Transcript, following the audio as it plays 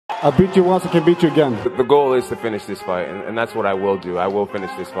I beat you once, I can beat you again. The goal is to finish this fight, and that's what I will do. I will finish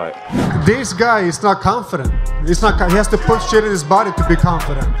this fight. This guy is not confident. He has to put shit in his body to be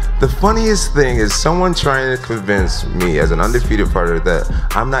confident. The funniest thing is someone trying to convince me as an undefeated fighter that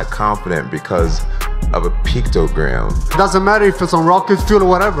I'm not confident because of a picogram. Doesn't matter if it's on Rocket Fuel or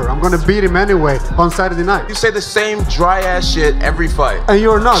whatever. I'm gonna beat him anyway on Saturday night. You say the same dry ass shit every fight. And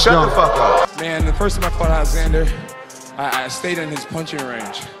you're not, Shut John. the fuck up. Man, the first time I fought Alexander, I stayed in his punching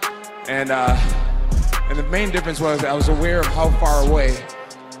range. And the main difference was I was aware of how far away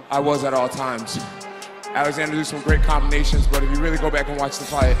I was at all times. Alexander did some great combinations, but if you really go back and watch the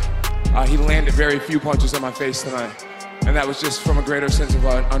fight, he landed very few punches on my face tonight. And that was just from a greater sense of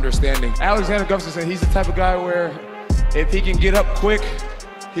understanding. Alexander Gustafsson, he's the type of guy where if he can get up quick,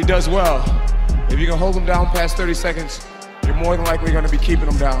 he does well. If you can hold him down past 30 seconds, you're more than likely going to be keeping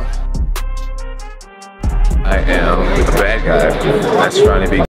him down. I am a bad guy that's trying to be